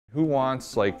Who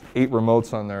wants like 8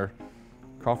 remotes on their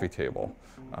coffee table?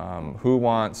 Who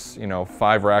wants,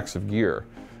 5 racks of gear?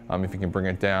 If you can bring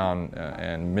it down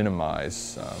and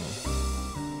minimize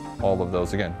all of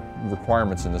those, again,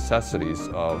 requirements and necessities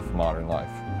of modern life.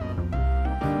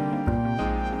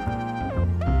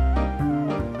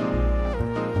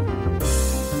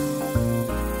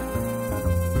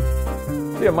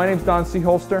 Yeah, my name's Don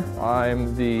Seaholster.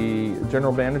 I'm the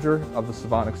general manager of the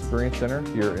Savant Experience Center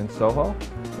here in Soho.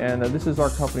 And this is our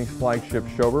company's flagship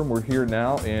showroom. We're here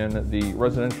now in the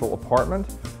residential apartment,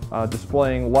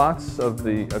 displaying lots of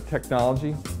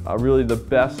technology, really the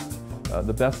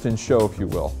best in show, if you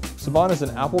will. Savant is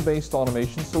an Apple-based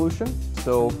automation solution.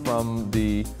 So from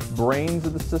the brains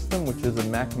of the system, which is a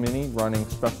Mac Mini running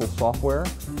special software,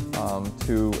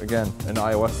 to, again, an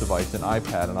iOS device, an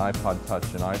iPad, an iPod Touch,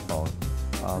 an iPhone.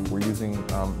 We're using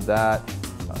that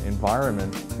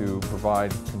environment to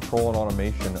provide control and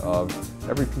automation of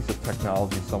every piece of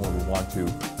technology someone would want to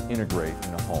integrate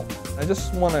in a home. I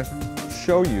just want to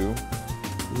show you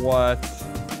what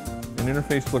an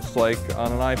interface looks like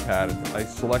on an iPad. I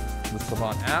select the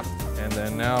Savant app, and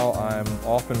then now I'm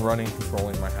off and running,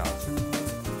 controlling my house.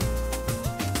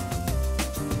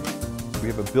 We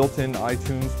have a built-in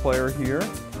iTunes player here,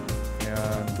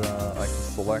 and I can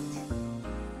select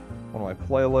one of my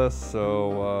playlists,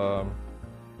 so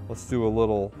let's do a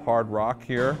little hard rock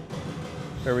here.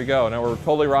 There we go, now we're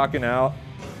totally rocking out.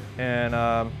 And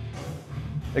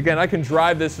again, I can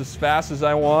drive this as fast as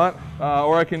I want,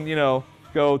 or I can,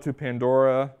 go to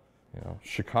Pandora,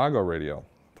 Chicago radio.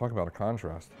 Talk about a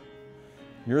contrast.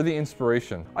 You're the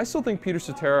inspiration. I still think Peter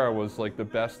Cetera was like the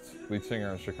best lead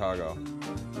singer in Chicago.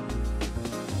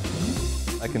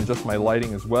 I can adjust my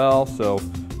lighting as well, so,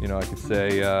 I could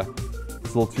say,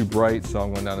 it's a little too bright, so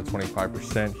I'm going down to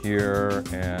 25% here,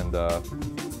 and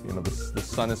the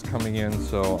sun is coming in,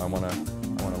 so I want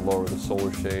to lower the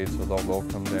solar shades so they'll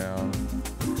come down.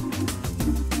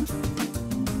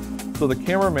 So the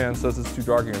cameraman says it's too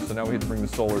dark here, so now we have to bring the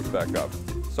solars back up.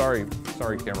 Sorry,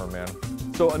 cameraman.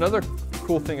 So another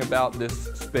cool thing about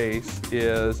this space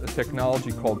is a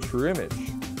technology called True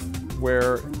Image,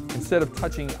 where instead of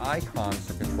touching icons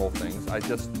to control things, I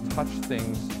just touch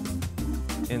things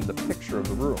in the picture of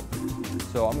the room.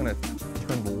 So I'm going to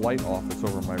turn the light off that's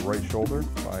over my right shoulder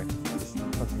by just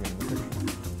touching it in the picture.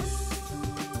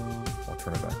 I'll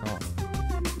turn it back on.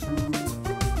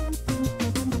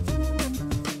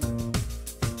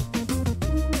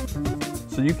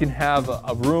 So you can have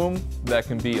a room that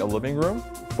can be a living room,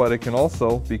 but it can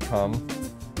also become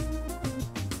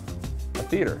a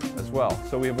theater as well.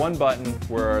 So we have one button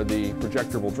where the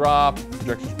projector will drop,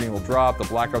 projection screen will drop, the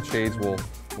blackout shades will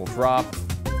drop.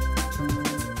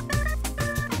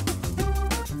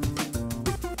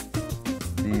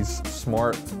 These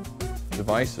smart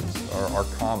devices are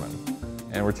common,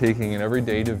 and we're taking an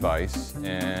everyday device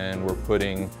and we're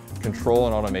putting control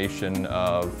and automation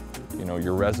of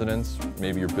your residence,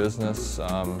 maybe your business,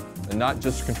 and not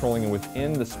just controlling it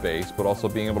within the space, but also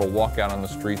being able to walk out on the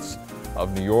streets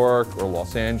of New York or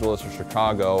Los Angeles or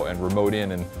Chicago and remote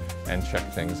in and check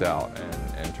things out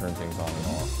and turn things on and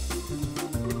off.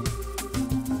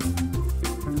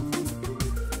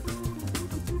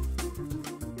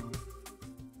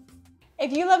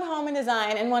 If you love home and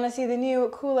design and want to see the new,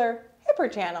 cooler, hipper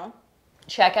channel,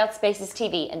 check out Spaces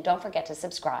TV and don't forget to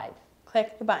subscribe.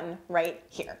 Click the button right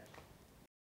here.